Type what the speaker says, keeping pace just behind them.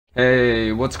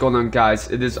Hey, what's going on,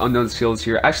 guys? It is Unknown Skills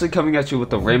here, actually coming at you with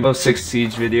the Rainbow Six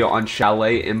Siege video on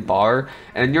Chalet and Bar,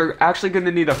 and you're actually going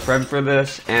to need a friend for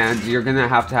this, and you're going to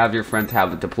have your friend to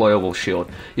have a deployable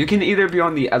shield. You can either be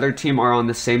on the other team or on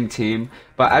the same team,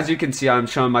 but as you can see, I'm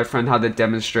showing my friend how to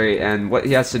demonstrate, and what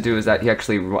he has to do is that he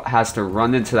actually has to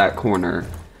run into that corner.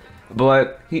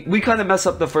 But we kind of mess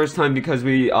up the first time because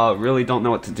we really don't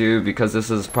know what to do, because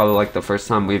this is probably like the first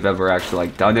time we've ever actually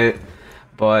done it.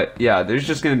 But yeah, there's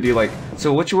just gonna be like,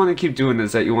 so what you want to keep doing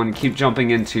is that you want to keep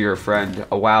jumping into your friend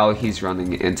while he's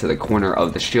running into the corner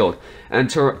of the shield. And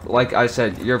to, like I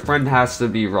said, your friend has to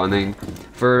be running.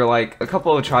 For like a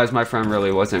couple of tries, my friend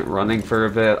really wasn't running for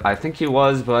a bit. I think he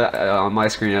was, but on my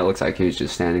screen it looks like he was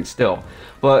just standing still.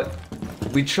 But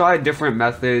we tried different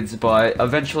methods, but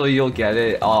eventually you'll get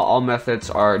it. All methods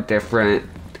are different.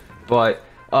 But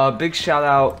big shout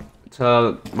out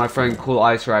to my friend Cool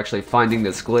Ice for actually finding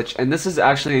this glitch, and this is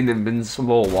actually an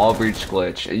invincible wall breach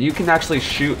glitch. You can actually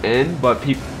shoot in, but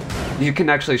you can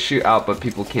actually shoot out, but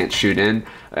people can't shoot in,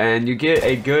 and you get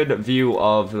a good view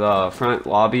of the front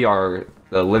lobby or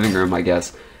the living room, I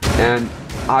guess. And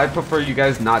I prefer you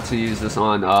guys not to use this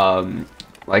on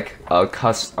like a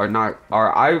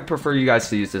I prefer you guys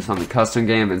to use this on the custom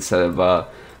game instead of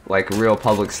like a real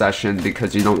public session,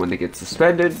 because you don't want to get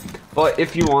suspended. But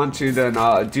if you want to, then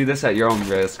do this at your own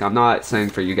risk. I'm not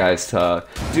saying for you guys to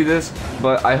do this,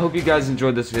 but I hope you guys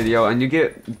enjoyed this video and you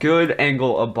get good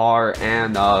angle of bar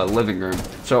and living room.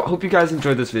 So I hope you guys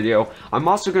enjoyed this video. I'm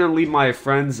also going to leave my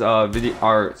friend's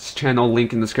channel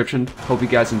link in the description. Hope you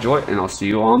guys enjoy, and I'll see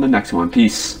you all on the next one.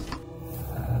 Peace.